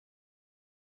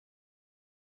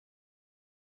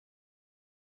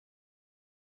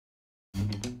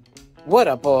What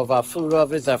up, all of our food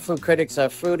lovers, our food critics, our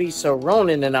foodies? So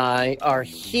Ronan and I are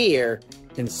here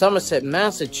in Somerset,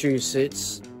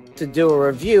 Massachusetts to do a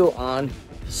review on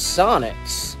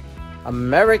Sonic's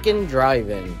American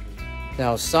Drive-In.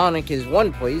 Now, Sonic is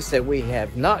one place that we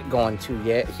have not gone to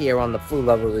yet here on the Food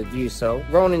Level Review. So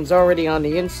Ronan's already on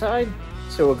the inside,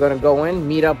 so we're going to go in,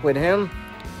 meet up with him,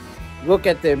 look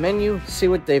at their menu, see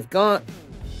what they've got,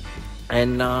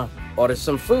 and order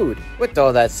some food. With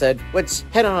all that said, let's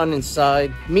head on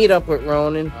inside, meet up with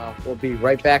Ronan. We'll be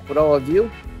right back with all of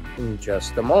you in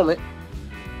just a moment.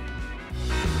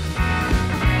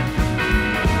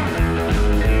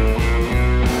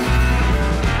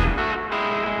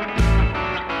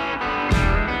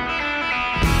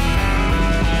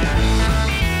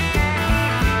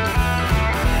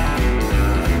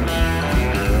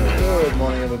 Good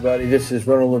morning, everybody. This is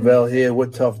Ronan Louvel here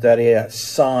with Tuff at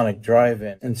Sonic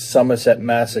Drive-In in Somerset,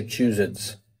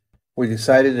 Massachusetts. We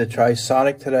decided to try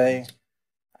Sonic today.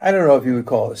 I don't know if you would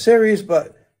call it a series,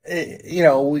 but you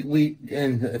know, we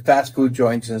in fast food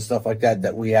joints and stuff like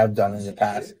that we have done in the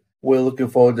past. We're looking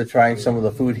forward to trying some of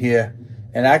the food here.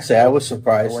 And actually, I was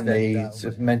surprised when they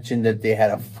mentioned that they had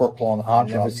a foot-long hot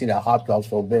dog. I've never seen a hot dog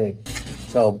so big.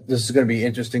 So this is going to be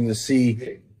interesting to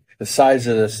see the size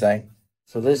of this thing.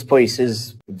 So this place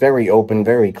is very open,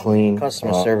 very clean.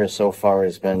 Customer service so far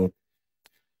has been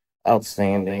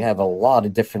outstanding. They have a lot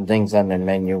of different things on their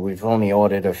menu. We've only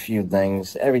ordered a few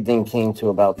things. Everything came to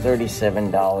about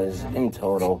 $37 in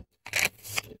total.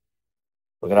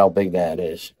 Look at how big that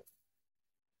is.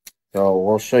 So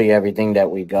we'll show you everything that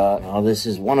we got. Now, this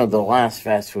is one of the last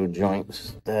fast food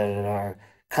joints that are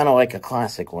kind of like a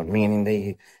classic one, meaning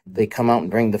they come out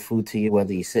and bring the food to you,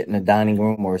 whether you sit in the dining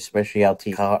room or especially out to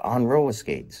your car on roller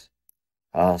skates.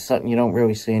 Something you don't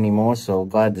really see anymore, so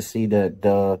glad to see that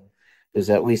there's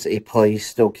at least a place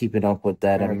still keeping up with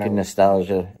that American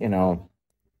nostalgia, you know,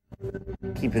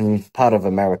 keeping part of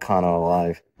Americana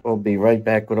alive. We'll be right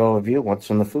back with all of you once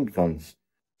when the food comes.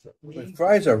 The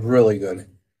fries are really good.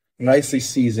 Nicely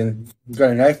seasoned.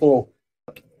 Got a nice little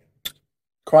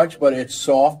crunch, but it's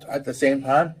soft at the same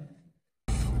time.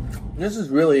 This is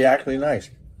really actually nice.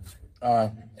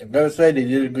 I gotta say they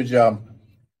did a good job.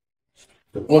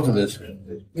 Look at this.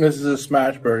 This is a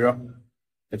smash burger.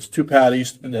 It's 2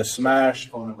 patties and they're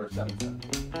smashed.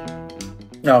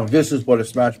 Now this is what a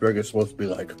smash burger is supposed to be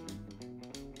like.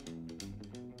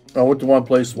 I went to one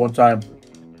place one time.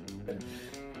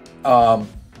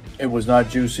 It was not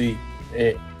juicy.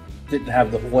 It didn't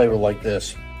have the flavor like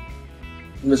this.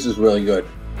 This is really good.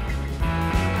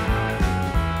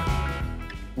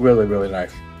 Really, really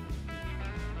nice.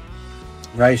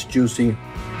 Nice, juicy.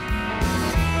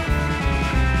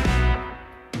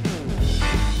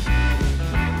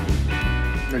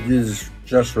 It is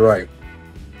just right.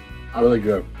 Really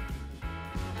good.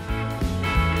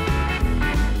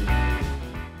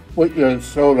 With your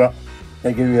soda,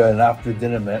 they give you an after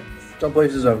dinner mint. Some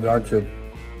places I've gone to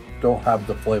don't have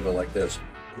the flavor like this.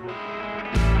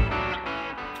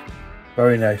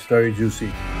 Very nice, very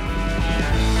juicy.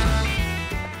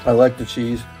 I like the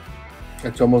cheese.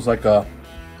 It's almost like a,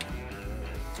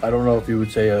 I don't know if you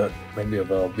would say maybe a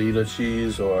Velveeta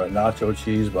cheese or a nacho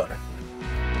cheese, but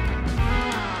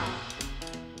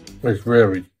it's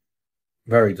very,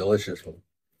 very delicious.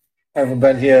 I haven't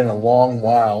been here in a long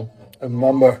while. I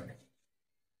remember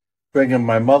bringing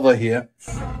my mother here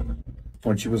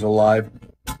when she was alive,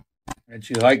 and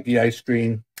she liked the ice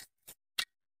cream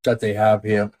that they have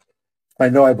here. I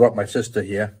know I brought my sister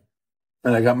here,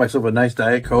 and I got myself a nice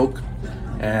Diet Coke,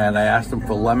 and I asked them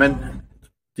for lemon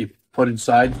to put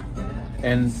inside,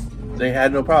 and they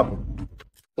had no problem.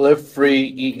 Live free,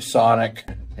 eat Sonic,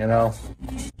 you know.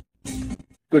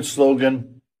 Good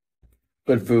slogan,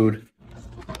 good food.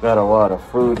 Got a lot of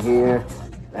food here.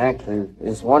 Actually,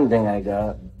 there's one thing I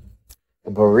got, a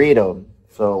burrito.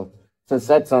 So since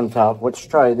that's on top, let's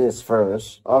try this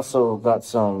first. Also got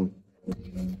some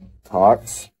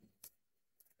tarts.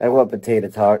 I love potato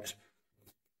tarts.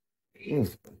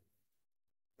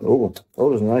 Oh,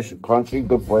 those are nice and crunchy,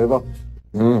 good flavor.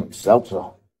 Seltzer.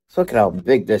 Let's look at how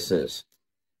big this is.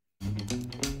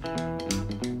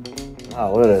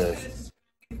 Oh, look at this.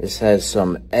 This has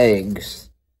some eggs,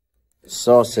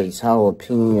 sausage,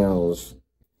 jalapenos.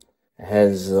 It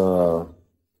has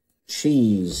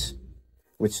cheese,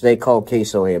 which they call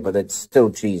queso here, but it's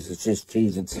still cheese. It's just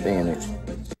cheese in Spanish.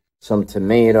 Some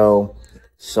tomato,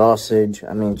 sausage.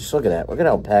 I mean, just look at that. Look at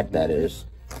how packed that is.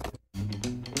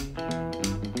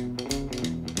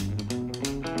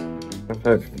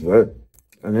 That's good.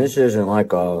 And this isn't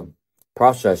like a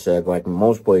processed egg like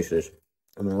most places.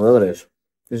 I mean, look at this.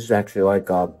 This is actually like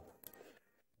a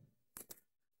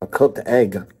cooked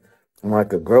egg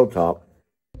like a grill top.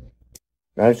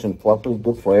 Nice and fluffy,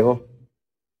 good flavor.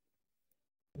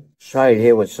 Let's try it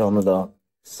here with some of the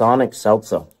Sonic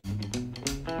Seltzer.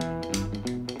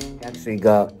 Actually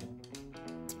got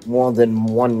more than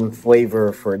one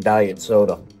flavor for diet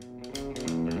soda.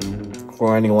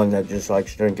 For anyone that just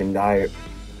likes drinking diet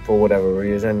for whatever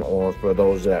reason, or for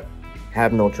those that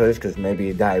have no choice because maybe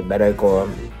you're diabetic or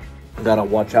gotta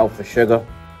watch out for sugar.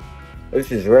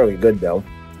 This is really good though.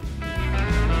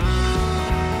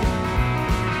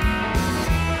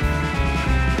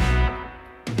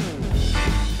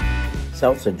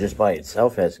 Seltzer just by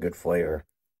itself has good flavor.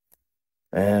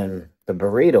 And the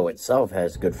burrito itself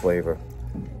has good flavor.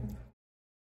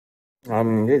 I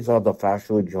mean, these other fast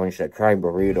food joints that try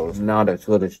burritos, not as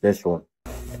good as this one.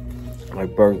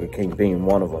 Like Burger King being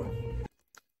one of them.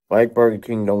 Like Burger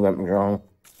King, don't get me wrong.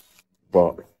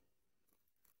 But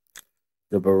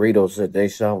the burritos that they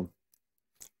sell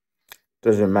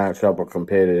doesn't match up or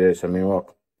compare to this. I mean,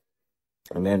 look.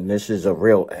 And then this is a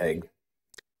real egg.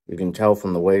 You can tell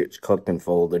from the way it's cooked and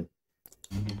folded.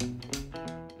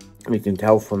 You can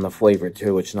tell from the flavor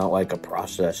too. It's not like a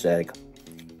processed egg.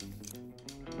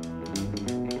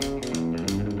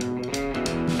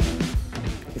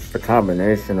 It's the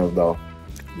combination of the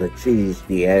cheese,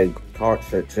 the egg,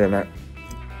 tarts that's in it,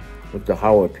 with the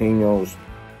jalapenos.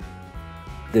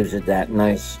 Gives it that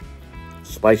nice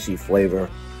spicy flavor.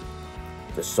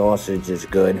 The sausage is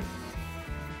good.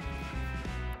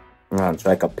 It's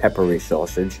like a peppery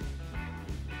sausage.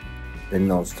 Then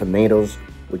those tomatoes,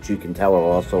 which you can tell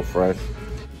are also fresh.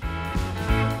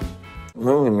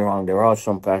 Don't get me wrong, there are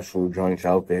some fast food joints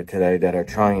out there today that are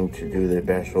trying to do their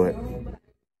best with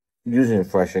using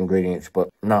fresh ingredients, but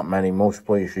not many. Most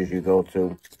places you go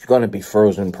to, it's going to be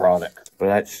frozen product. But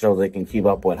that's so they can keep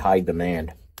up with high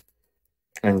demand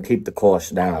and keep the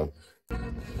cost down.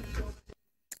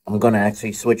 I'm going to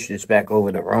actually switch this back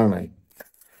over to Ronan,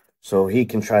 so he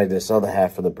can try this other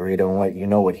half of the burrito and let you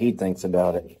know what he thinks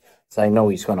about it. So I know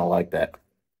he's going to like that,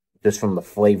 just from the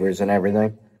flavors and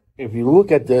everything. If you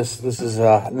look at this, this is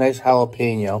a nice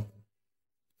jalapeno.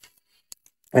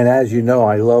 And as you know,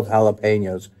 I love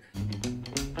jalapenos.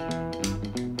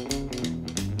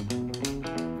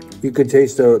 You can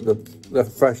taste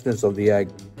the freshness of the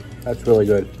egg. That's really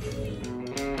good.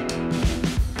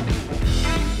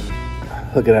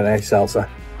 Look at that nice salsa.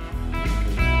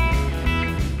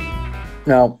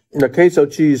 Now, the queso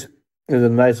cheese is a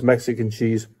nice Mexican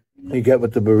cheese you get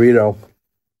with the burrito.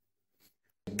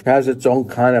 It has its own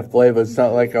kind of flavor. It's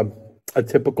not like a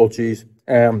typical cheese.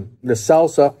 And the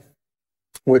salsa,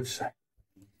 which,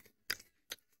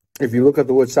 if you look at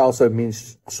the word salsa, it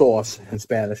means sauce in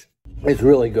Spanish. It's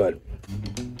really good.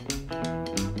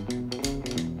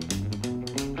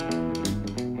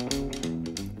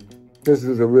 This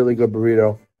is a really good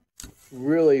burrito.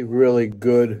 Really, really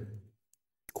good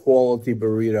quality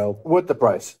burrito. With the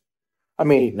price. I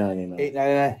mean, $8.99.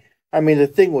 $8.99. I mean, the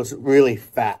thing was really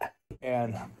fat.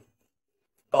 And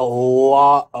a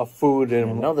lot of food.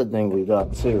 And another thing we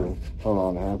got too. Hold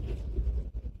on, man.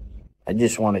 I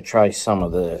just want to try some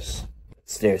of this.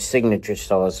 It's their signature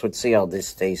sauce. Let's see how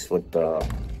this tastes with the...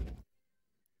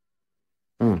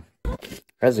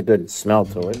 Has a good smell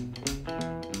to it.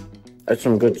 That's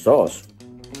some good sauce.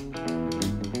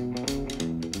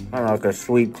 Kind of like a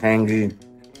sweet, tangy,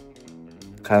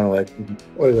 kind of like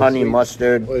honey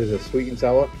mustard. What is it, sweet and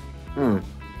sour?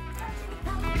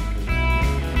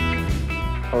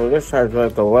 Oh, this has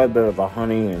like a little bit of a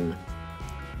honey and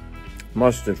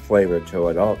mustard flavor to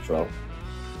it also.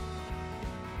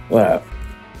 Yeah,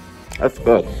 that's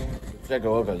good. Take a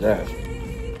look at this.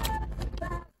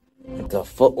 It's a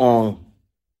foot-long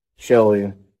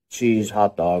chili cheese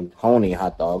hot dog, honey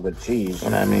hot dog with cheese.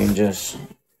 And I mean, just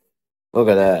look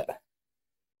at that.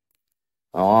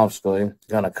 I'm obviously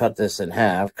gonna cut this in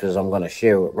half because I'm gonna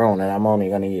share with Ronan. I'm only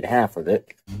gonna eat half of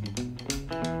it.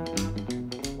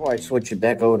 Before I switch it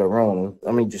back over to Ronan,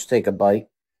 let me just take a bite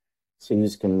so you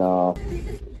can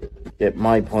get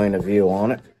my point of view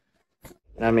on it.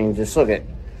 I mean, just look at,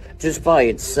 just by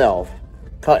itself,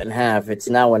 cut in half, it's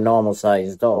now a normal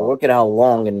sized dog. Look at how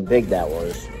long and big that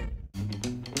was.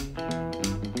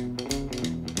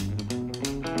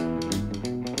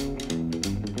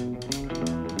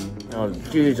 Now, the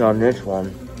cheese on this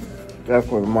one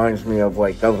definitely reminds me of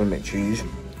like government cheese.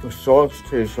 The sauce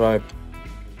tastes like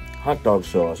hot dog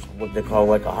sauce, what they call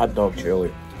like a hot dog chili.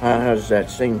 It has that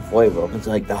same flavor. It's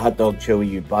like the hot dog chili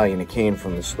you'd buy in a can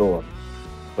from the store.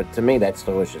 But to me, that's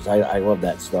delicious. I love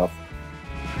that stuff.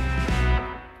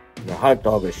 The hot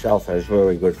dog itself has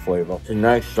really good flavor. It's a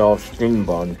nice soft steam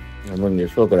bun. And when you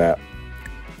look at that.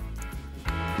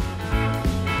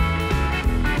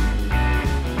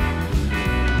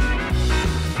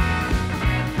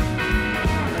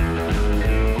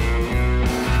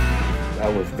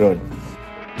 good.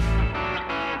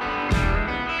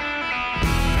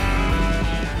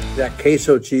 That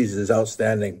queso cheese is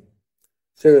outstanding.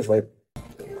 Seriously.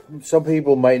 Some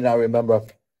people might not remember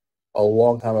a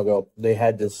long time ago, they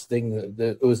had this thing,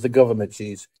 it was the government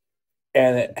cheese.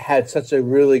 And it had such a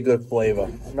really good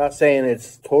flavor. I'm not saying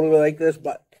it's totally like this,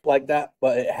 but like that,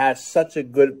 but it has such a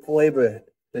good flavor.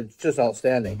 It's just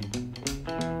outstanding.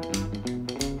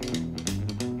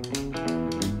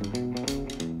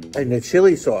 And the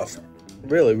chili sauce,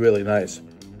 really, really nice.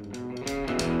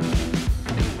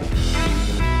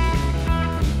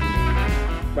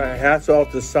 My hats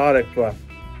off to Sonic for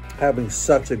having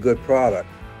such a good product.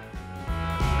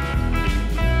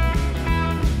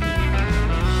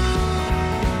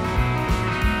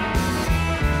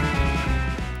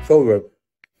 So good.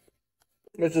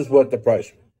 This is worth the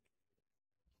price.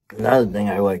 Another thing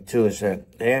I like too is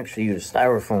that they actually use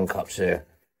styrofoam cups here.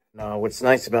 Now, what's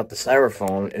nice about the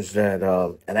styrofoam is that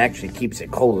it actually keeps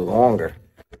it cold longer.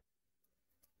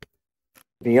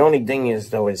 The only thing is,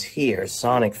 though, is here,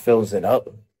 Sonic fills it up.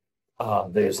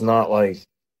 There's not like,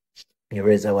 there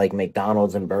is at like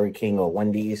McDonald's and Burger King or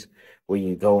Wendy's, where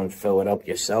you go and fill it up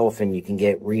yourself and you can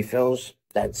get refills.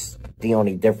 That's the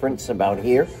only difference about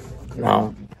here.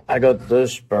 Now, I got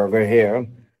this burger here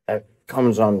that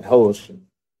comes on toast.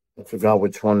 I forgot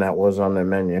which one that was on the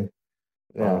menu.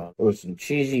 Yeah, it was some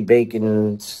cheesy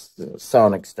bacon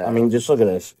Sonic style. I mean, just look at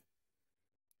this.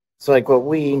 It's like what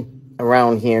we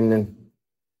around here in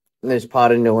this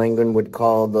part of New England would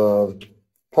call the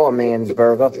poor man's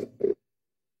burger.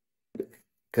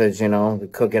 Because, you know, we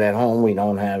cook it at home. We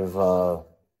don't have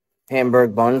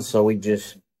hamburger buns, so we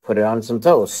just put it on some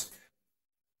toast.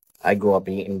 I grew up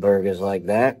eating burgers like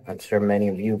that. I'm sure many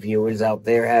of you viewers out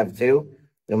there have too,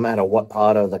 no matter what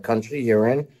part of the country you're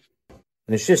in.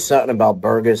 And it's just something about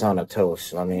burgers on a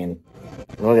toast. I mean,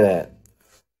 look at that.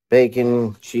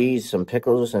 Bacon, cheese, some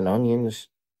pickles, and onions.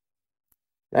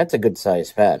 That's a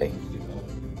good-sized patty.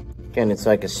 Again, it's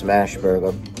like a smash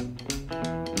burger.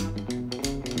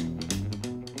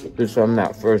 Just on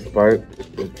that first bite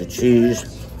with the cheese,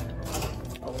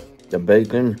 the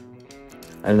bacon,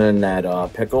 and then that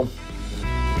pickle.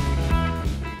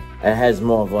 It has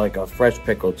more of like a fresh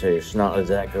pickle taste, not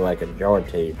exactly like a jar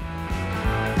taste.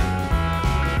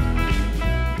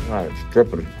 Ah, it's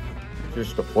dripping.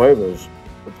 Just the flavors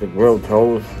with the grilled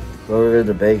toast,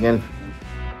 the bacon,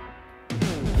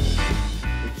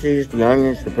 the cheese, the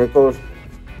onions, the pickles.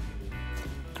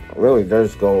 It really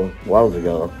does go well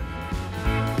together.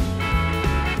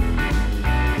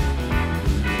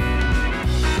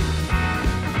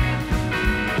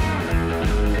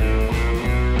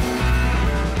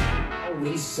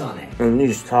 And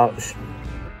these tops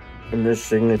and this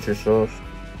signature sauce.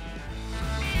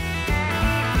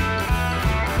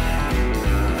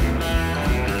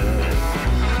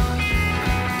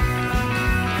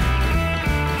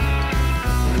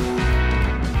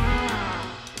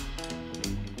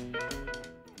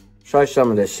 Try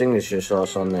some of the signature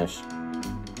sauce on this.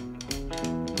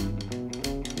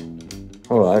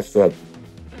 Oh, that's good.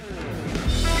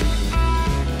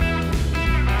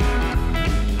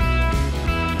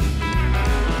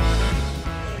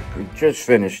 Just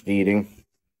finished eating.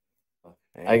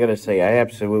 I gotta say, I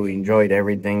absolutely enjoyed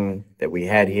everything that we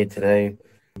had here today.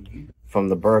 From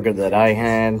the burger that I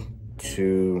had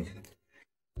to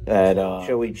that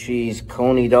chili cheese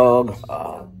coney dog,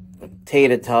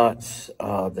 tater tots,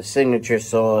 the signature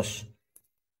sauce.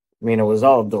 I mean, it was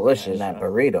all delicious. That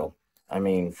burrito. I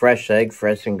mean, fresh egg,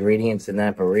 fresh ingredients in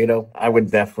that burrito. I would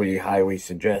definitely highly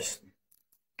suggest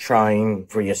trying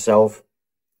for yourself.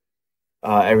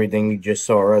 Everything you just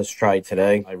saw us try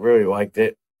today. I really liked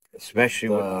it,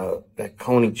 especially that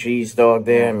coney cheese dog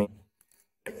there. I mean,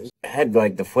 it had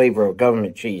like the flavor of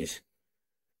government cheese.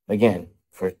 Again,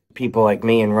 for people like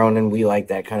me and Ronan, we like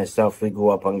that kind of stuff. We grew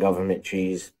up on government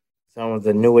cheese. Some of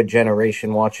the newer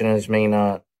generation watching us may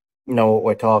not know what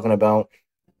we're talking about.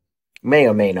 May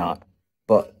or may not.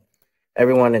 But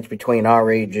everyone that's between our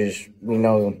ages, you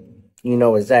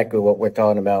know exactly what we're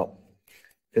talking about.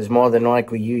 Because more than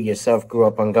likely, you yourself grew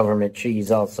up on government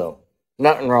cheese also.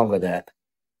 Nothing wrong with that.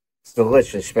 It's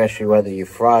delicious, especially whether you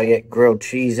fry it, grilled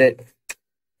cheese it.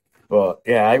 But,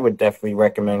 yeah, I would definitely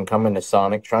recommend coming to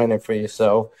Sonic, trying it for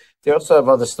yourself. They also have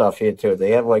other stuff here, too.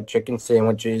 They have, like, chicken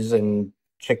sandwiches and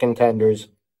chicken tenders.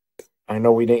 I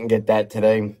know we didn't get that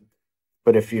today.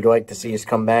 But if you'd like to see us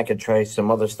come back and try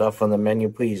some other stuff on the menu,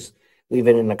 please leave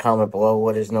it in the comment below.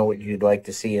 Let us know what you'd like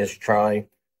to see us try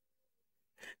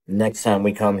next time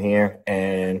we come here,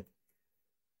 and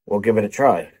we'll give it a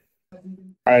try.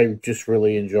 I just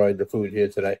really enjoyed the food here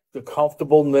today. The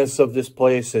comfortableness of this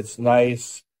place, it's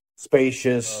nice,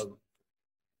 spacious.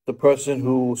 The person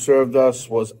who served us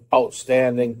was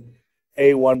outstanding.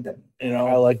 A1,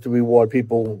 I like to reward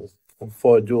people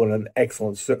for doing an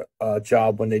excellent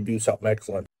job when they do something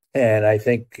excellent. And I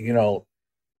think,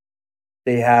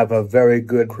 they have a very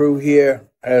good crew here,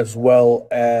 as well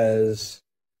as,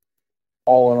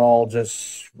 all in all,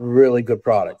 just really good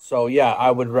product. So, yeah,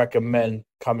 I would recommend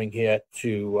coming here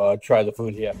to try the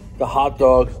food here. The hot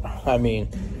dogs,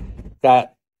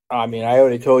 I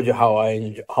already told you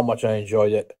how much I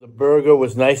enjoyed it. The burger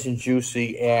was nice and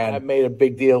juicy, and that made a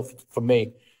big deal for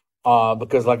me.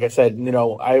 Because, like I said,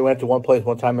 I went to one place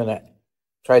one time and I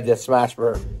tried their smash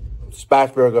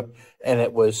burger, and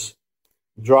it was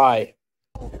dry.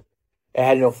 It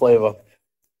had no flavor.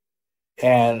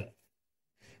 And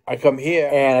I come here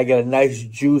and I get a nice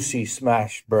juicy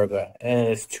smash burger, and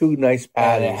it's two nice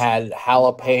patties. And it had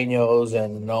jalapenos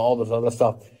and all this other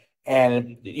stuff.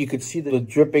 And you could see the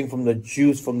dripping from the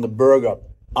juice from the burger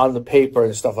on the paper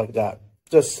and stuff like that.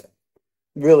 Just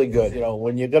really good.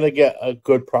 When you're going to get a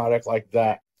good product like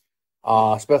that,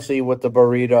 especially with the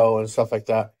burrito and stuff like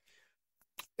that,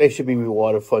 they should be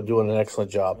rewarded for doing an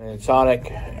excellent job. And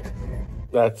Sonic,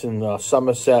 that's in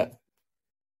Somerset,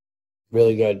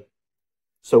 really good.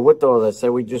 So with all that said,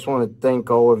 we just want to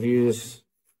thank all of you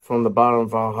from the bottom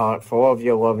of our heart for all of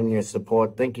your love and your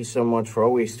support. Thank you so much for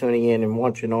always tuning in and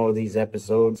watching all of these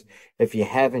episodes. If you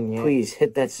haven't yet, please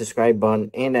hit that subscribe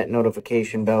button and that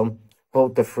notification bell.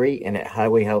 Both are free, and it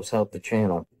highly helps out the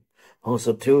channel.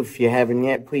 Also, too, if you haven't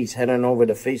yet, please head on over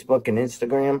to Facebook and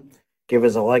Instagram. Give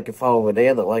us a like and follow over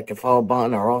there. The like and follow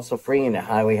button are also free, and it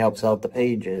highly helps out the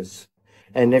pages.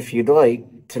 And if you'd like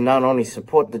to not only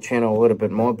support the channel a little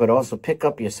bit more, but also pick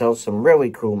up yourself some really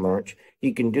cool merch,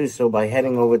 you can do so by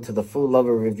heading over to the Food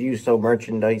Lover Review Store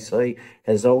merchandise site.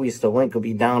 As always, the link will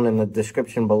be down in the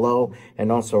description below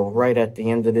and also right at the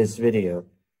end of this video.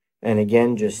 And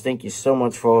again, just thank you so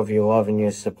much for all of your love and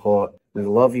your support. We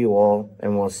love you all,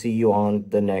 and we'll see you on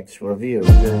the next review.